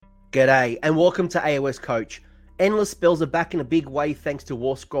G'day, and welcome to AOS Coach. Endless spells are back in a big way thanks to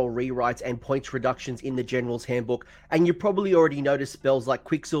War Scroll rewrites and points reductions in the General's Handbook, and you probably already noticed spells like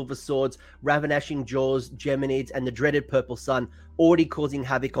Quicksilver Swords, Ravenashing Jaws, Geminids, and the dreaded Purple Sun already causing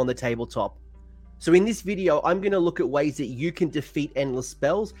havoc on the tabletop. So in this video, I'm going to look at ways that you can defeat endless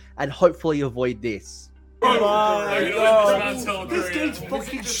spells and hopefully avoid this. Oh my god! This game's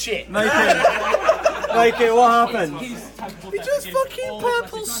fucking shit! Mikey, what happened? He just fucking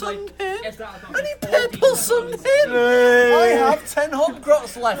purple sunned him, and he purple sunned him. I have 10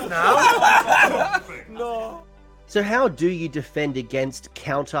 Hobgrots left now. No. So how do you defend against,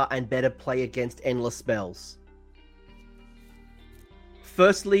 counter, and better play against endless spells?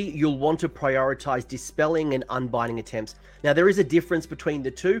 Firstly, you'll want to prioritize dispelling and unbinding attempts. Now, there is a difference between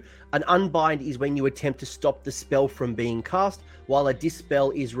the two. An unbind is when you attempt to stop the spell from being cast, while a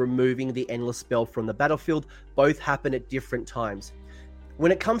dispel is removing the endless spell from the battlefield. Both happen at different times.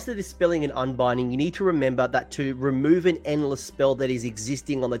 When it comes to dispelling and unbinding, you need to remember that to remove an endless spell that is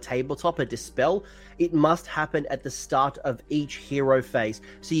existing on the tabletop, a dispel, it must happen at the start of each hero phase.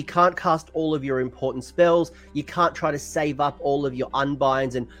 So you can't cast all of your important spells, you can't try to save up all of your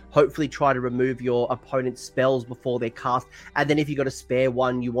unbinds and hopefully try to remove your opponent's spells before they're cast, and then if you've got a spare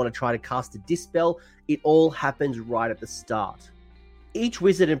one, you want to try to cast a dispel. It all happens right at the start. Each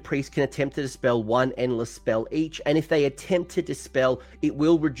wizard and priest can attempt to dispel one endless spell each, and if they attempt to dispel, it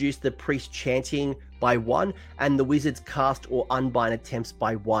will reduce the priest chanting by 1 and the wizard's cast or unbind attempts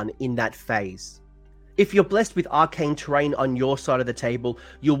by 1 in that phase. If you're blessed with arcane terrain on your side of the table,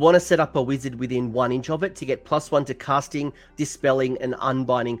 you'll want to set up a wizard within 1 inch of it to get +1 to casting, dispelling, and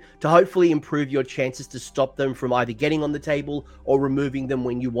unbinding to hopefully improve your chances to stop them from either getting on the table or removing them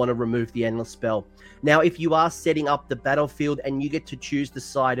when you want to remove the endless spell. Now, if you are setting up the battlefield and you get to choose the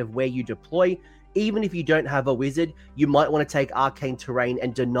side of where you deploy, even if you don't have a wizard, you might want to take arcane terrain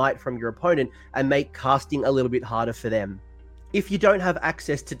and deny it from your opponent and make casting a little bit harder for them. If you don't have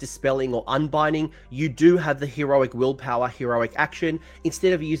access to dispelling or unbinding, you do have the heroic willpower, heroic action,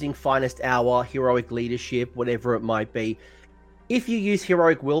 instead of using finest hour, heroic leadership, whatever it might be. If you use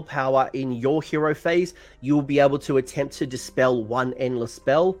heroic willpower in your hero phase, you will be able to attempt to dispel one endless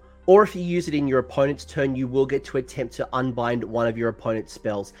spell, or if you use it in your opponent's turn, you will get to attempt to unbind one of your opponent's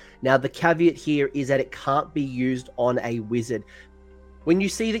spells. Now, the caveat here is that it can't be used on a wizard. When you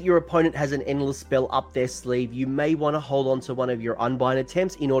see that your opponent has an endless spell up their sleeve, you may want to hold on to one of your unbind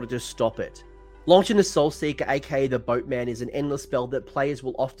attempts in order to stop it. Longinus Soulseeker, aka the Boatman, is an endless spell that players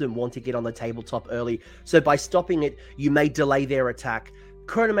will often want to get on the tabletop early, so by stopping it, you may delay their attack.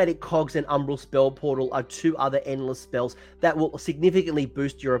 Chronomatic Cogs and Umbral Spell Portal are two other endless spells that will significantly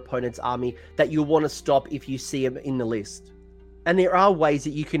boost your opponent's army that you'll want to stop if you see them in the list. And there are ways that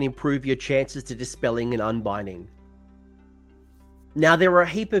you can improve your chances to dispelling and unbinding. Now, there are a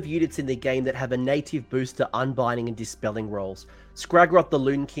heap of units in the game that have a native boost to unbinding and dispelling rolls. Skragroth the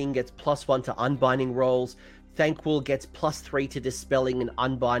Loon King gets +1 to unbinding rolls. Thanquol gets +3 to dispelling and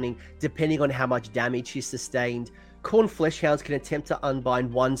unbinding, depending on how much damage he's sustained. Khorne Fleshhounds can attempt to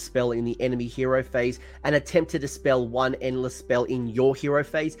unbind one spell in the enemy hero phase and attempt to dispel one endless spell in your hero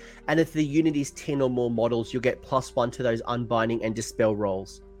phase, and if the unit is 10 or more models, you'll get +1 to those unbinding and dispel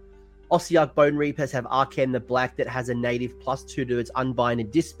rolls. Ossiarch Bone Reapers have Arcane the Black that has a native +2 to its unbind and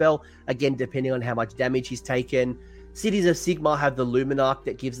dispel, again depending on how much damage he's taken. Cities of Sigmar have the Luminarch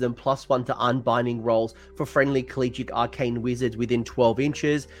that gives them +1 to unbinding rolls for friendly collegiate arcane wizards within 12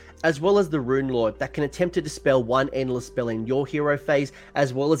 inches, as well as the Rune Lord that can attempt to dispel one endless spell in your hero phase,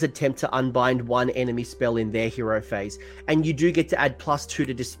 as well as attempt to unbind one enemy spell in their hero phase. And you do get to add +2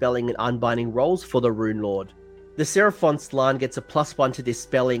 to dispelling and unbinding rolls for the Rune Lord. The Seraphon Slann gets a +1 to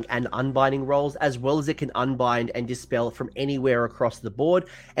dispelling and unbinding rolls, as well as it can unbind and dispel from anywhere across the board.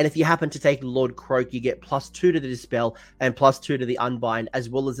 And if you happen to take Lord Croak, you get +2 to the dispel and +2 to the unbind, as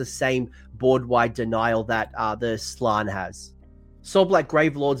well as the same board-wide denial that the Slann has. Soulblight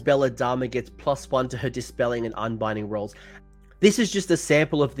Gravelord's Belladama gets +1 to her dispelling and unbinding rolls. This is just a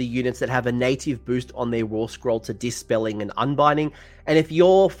sample of the units that have a native boost on their War Scroll to dispelling and unbinding, and if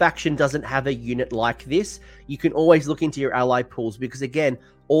your faction doesn't have a unit like this, you can always look into your ally pools, because again,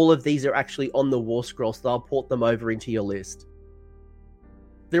 all of these are actually on the War Scroll, so I'll port them over into your list.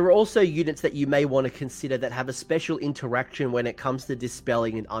 There are also units that you may want to consider that have a special interaction when it comes to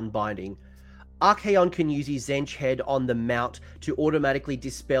dispelling and unbinding. Archaon can use his Zench head on the mount to automatically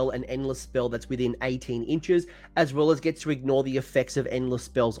dispel an endless spell that's within 18 inches, as well as gets to ignore the effects of endless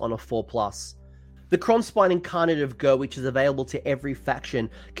spells on a 4+. The Kronspine Incarnate of Gur, which is available to every faction,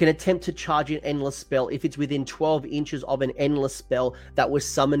 can attempt to charge an endless spell if it's within 12 inches of an endless spell that was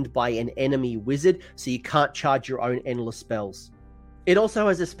summoned by an enemy wizard, so you can't charge your own endless spells. It also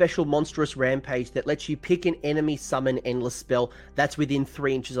has a special monstrous rampage that lets you pick an enemy summon endless spell that's within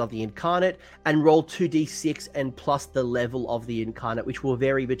 3 inches of the incarnate and roll 2d6 and plus the level of the incarnate, which will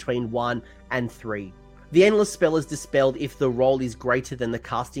vary between 1 and 3. The endless spell is dispelled if the roll is greater than the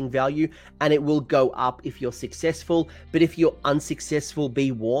casting value, and it will go up if you're successful, but if you're unsuccessful,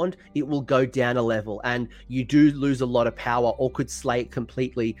 be warned, it will go down a level, and you do lose a lot of power or could slay it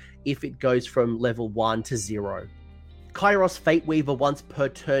completely if it goes from level 1 to 0. Kairos Fate Weaver, once per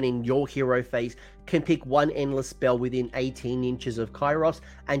turn in your hero phase, can pick one endless spell within 18 inches of Kairos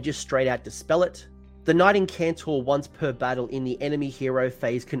and just straight out dispel it. The Knight Incantor, once per battle in the enemy hero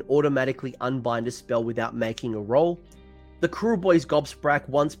phase, can automatically unbind a spell without making a roll. The Cruel Boys Gobsprakk,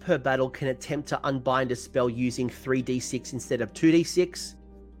 once per battle, can attempt to unbind a spell using 3d6 instead of 2d6.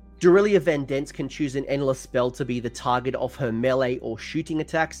 Durelia Van Dens can choose an endless spell to be the target of her melee or shooting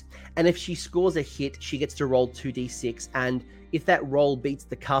attacks, and if she scores a hit, she gets to roll 2d6, and if that roll beats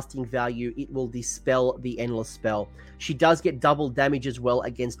the casting value, it will dispel the endless spell. She does get double damage as well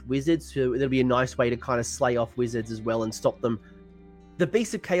against wizards, so it'll be a nice way to kind of slay off wizards as well and stop them. The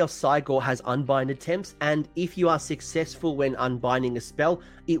Beast of Chaos Cygor has unbind attempts, and if you are successful when unbinding a spell,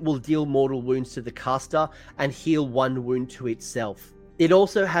 it will deal mortal wounds to the caster and heal 1 wound to itself. It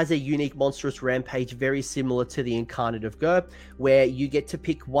also has a unique monstrous rampage very similar to the Incarnate of Ghur, where you get to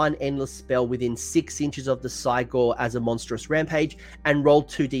pick one endless spell within 6 inches of the Cygor as a monstrous rampage and roll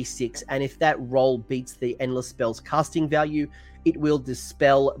 2d6, and if that roll beats the endless spell's casting value, it will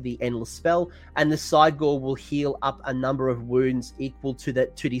dispel the endless spell, and the Cygor will heal up a number of wounds equal to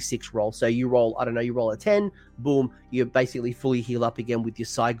that 2d6 roll. So you roll, you roll a 10, boom, you basically fully heal up again with your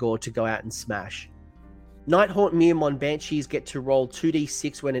Cygor to go out and smash. Nighthaunt Miamon Banshees get to roll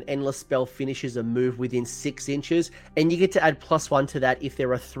 2d6 when an endless spell finishes a move within 6 inches, and you get to add +1 to that if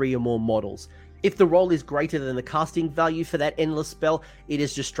there are 3 or more models. If the roll is greater than the casting value for that endless spell, it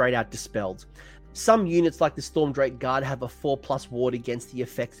is just straight out dispelled. Some units like the Stormdrake Guard have a 4+ ward against the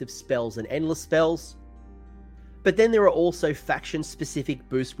effects of spells and endless spells. But then there are also faction-specific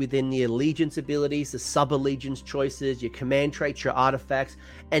boosts within the allegiance abilities, the sub-allegiance choices, your command traits, your artifacts,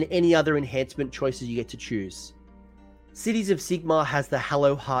 and any other enhancement choices you get to choose. Cities of Sigmar has the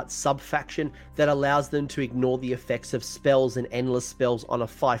Hallowheart sub-faction that allows them to ignore the effects of spells and endless spells on a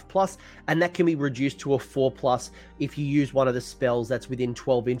 5+, and that can be reduced to a 4+ if you use one of the spells that's within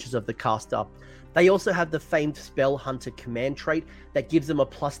 12 inches of the caster. They also have the famed Spell Hunter command trait that gives them a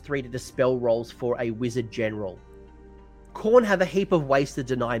 +3 to the spell rolls for a wizard general. Khorne have a heap of ways to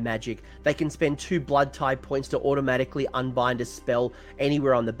deny magic. They can spend 2 blood type points to automatically unbind a spell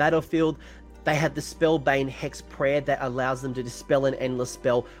anywhere on the battlefield. They have the Spellbane Hex Prayer that allows them to dispel an endless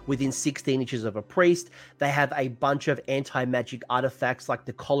spell within 16 inches of a priest. They have a bunch of anti-magic artifacts like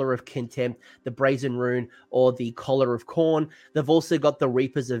the Collar of Contempt, the Brazen Rune, or the Collar of Khorne. They've also got the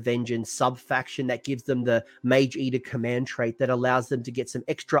Reapers of Vengeance sub-faction that gives them the Mage Eater command trait that allows them to get some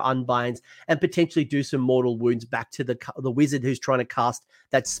extra unbinds and potentially do some mortal wounds back to the wizard who's trying to cast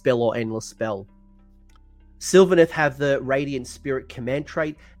that spell or endless spell. Sylvaneth have the Radiant Spirit command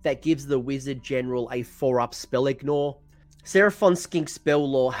trait that gives the Wizard General a 4+ spell ignore. Seraphon Skink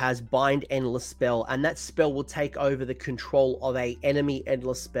Spell-Lore has Bind Endless Spell, and that spell will take over the control of a enemy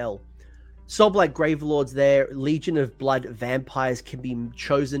endless spell. Soulblight Gravelords, their Legion of Blood vampires can be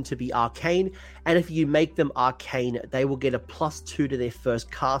chosen to be arcane, and if you make them arcane, they will get a +2 to their first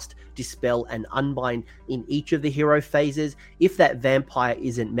cast, dispel, and unbind in each of the hero phases if that vampire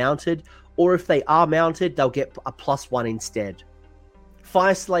isn't mounted, or if they are mounted, they'll get a +1 instead.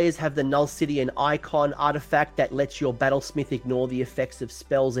 Fireslayers have the Nulcidian Icon artifact that lets your Battlesmith ignore the effects of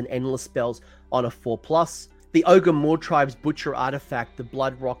spells and endless spells on a 4+. The Ogre Mawtribe's Butcher artifact, the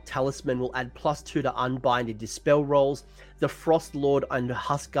Bloodrock Talisman, will add +2 to unbind and dispel rolls. The Frost Lord and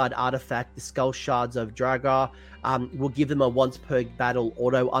Huskguard artifact, the Skull Shards of Dragar, will give them a once per battle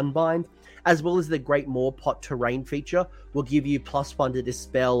auto unbind, as well as the Great Moorpot terrain feature will give you +1 to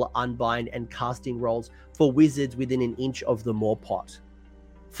dispel, unbind, and casting rolls for wizards within an inch of the Moorpot.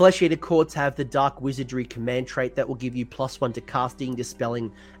 Flesh Eater Courts have the Dark Wizardry command trait that will give you +1 to casting,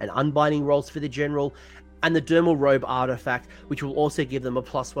 dispelling, and unbinding rolls for the general, and the Dermal Robe artifact, which will also give them a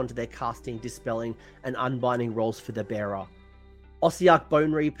 +1 to their casting, dispelling, and unbinding rolls for the bearer. Ossiarch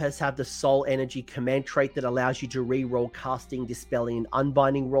Bone Reapers have the Soul Energy command trait that allows you to re-roll casting, dispelling, and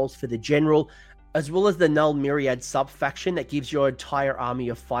unbinding rolls for the general, as well as the Null Myriad sub-faction that gives your entire army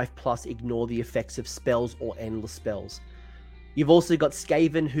of 5+ ignore the effects of spells or endless spells. You've also got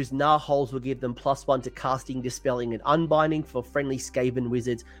Skaven, whose Gnarholes will give them +1 to casting, dispelling, and unbinding for friendly Skaven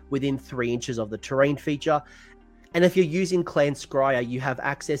wizards within 3 inches of the terrain feature. And if you're using Clan Scryer, you have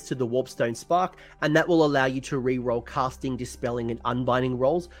access to the Warpstone Spark, and that will allow you to re-roll casting, dispelling, and unbinding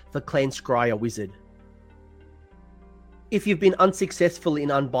rolls for Clan Scryer Wizard. If you've been unsuccessful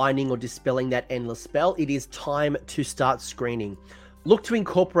in unbinding or dispelling that endless spell, it is time to start screening. Look to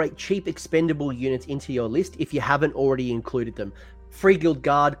incorporate cheap expendable units into your list if you haven't already included them. Free Guild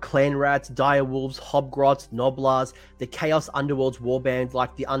Guard, Clan Rats, Direwolves, Hobgrots, Noblars, the Chaos Underworld's warbands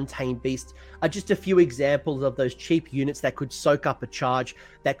like the Untamed Beast are just a few examples of those cheap units that could soak up a charge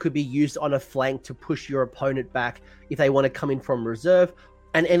that could be used on a flank to push your opponent back if they want to come in from reserve,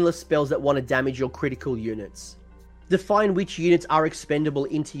 and endless spells that want to damage your critical units. Define which units are expendable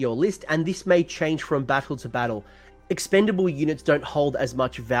into your list, and this may change from battle to battle. Expendable units don't hold as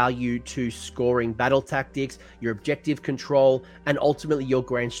much value to scoring battle tactics, your objective control, and ultimately your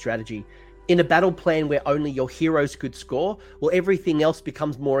grand strategy. In a battle plan where only your heroes could score, well, everything else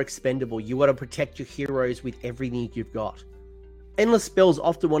becomes more expendable. You want to protect your heroes with everything you've got. Endless spells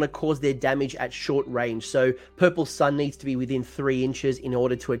often want to cause their damage at short range, so Purple Sun needs to be within 3 inches in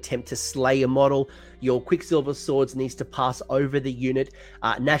order to attempt to slay a model. Your Quicksilver Swords needs to pass over the unit.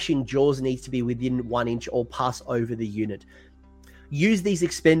 Gnashing Jaws needs to be within 1 inch or pass over the unit. Use these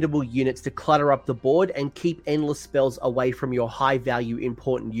expendable units to clutter up the board and keep endless spells away from your high value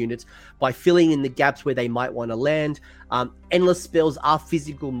important units by filling in the gaps where they might want to land. Endless spells are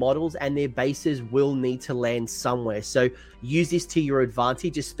physical models and their bases will need to land somewhere. So use this to your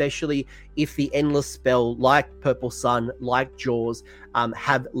advantage, especially if the endless spell like Purple Sun, like Jaws,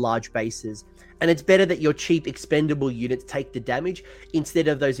 have large bases. And it's better that your cheap expendable units take the damage instead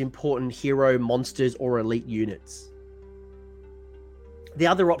of those important hero, monsters, or elite units. The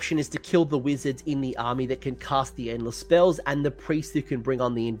other option is to kill the wizards in the army that can cast the endless spells and the priests who can bring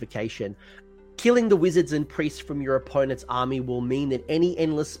on the invocation. Killing the wizards and priests from your opponent's army will mean that any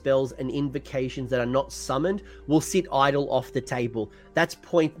endless spells and invocations that are not summoned will sit idle off the table. That's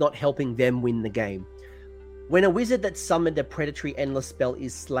point not helping them win the game. When a wizard that summoned a predatory endless spell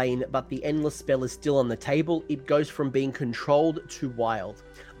is slain, but the endless spell is still on the table, it goes from being controlled to wild.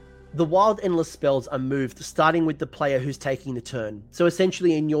 The wild endless spells are moved starting with the player who's taking the turn. So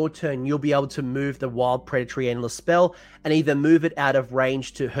essentially in your turn, you'll be able to move the wild predatory endless spell and either move it out of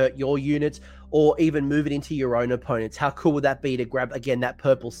range to hurt your units or even move it into your own opponents. How cool would that be to grab, again, that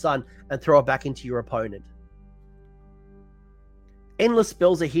Purple Sun and throw it back into your opponent? Endless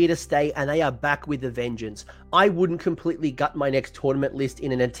spells are here to stay and they are back with a vengeance. I wouldn't completely gut my next tournament list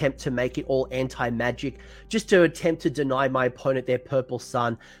in an attempt to make it all anti-magic, just to attempt to deny my opponent their Purple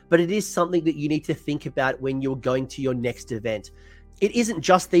Sun, but it is something that you need to think about when you're going to your next event. It isn't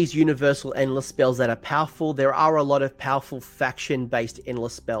just these universal endless spells that are powerful. There are a lot of powerful faction-based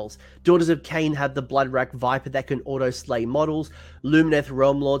endless spells. Daughters of Cain have the Bloodrack Viper that can auto-slay models. Lumineth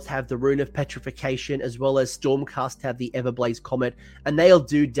Realm Lords have the Rune of Petrification, as well as Stormcast have the Everblaze Comet, and they'll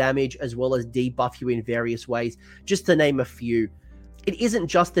do damage as well as debuff you in various ways, just to name a few. It isn't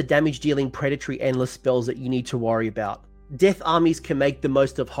just the damage-dealing predatory endless spells that you need to worry about. Death armies can make the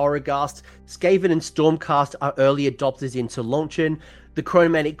most of Horrorghast. Skaven and Stormcast are early adopters into Lonchan. The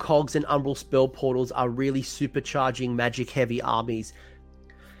Chronomantic Cogs and Umbral Spell Portals are really supercharging magic-heavy armies.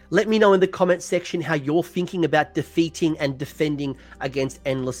 Let me know in the comments section how you're thinking about defeating and defending against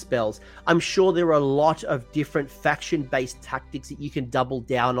endless spells. I'm sure there are a lot of different faction-based tactics that you can double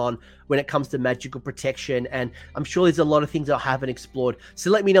down on when it comes to magical protection, and I'm sure there's a lot of things I haven't explored. So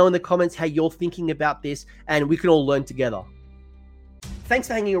let me know in the comments how you're thinking about this, and we can all learn together. Thanks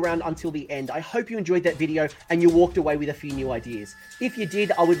for hanging around until the end. I hope you enjoyed that video and you walked away with a few new ideas. If you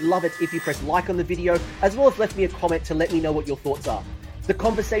did, I would love it if you press like on the video, as well as left me a comment to let me know what your thoughts are. The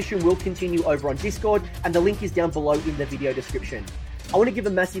conversation will continue over on Discord, and the link is down below in the video description. I want to give a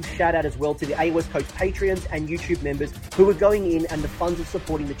massive shout out as well to the AOS Coast Patreons and YouTube members who are going in, and the funds of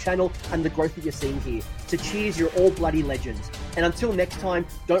supporting the channel and the growth that you're seeing here. So cheers, you're all bloody legends. And until next time,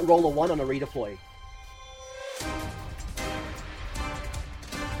 don't roll a 1 on a redeploy.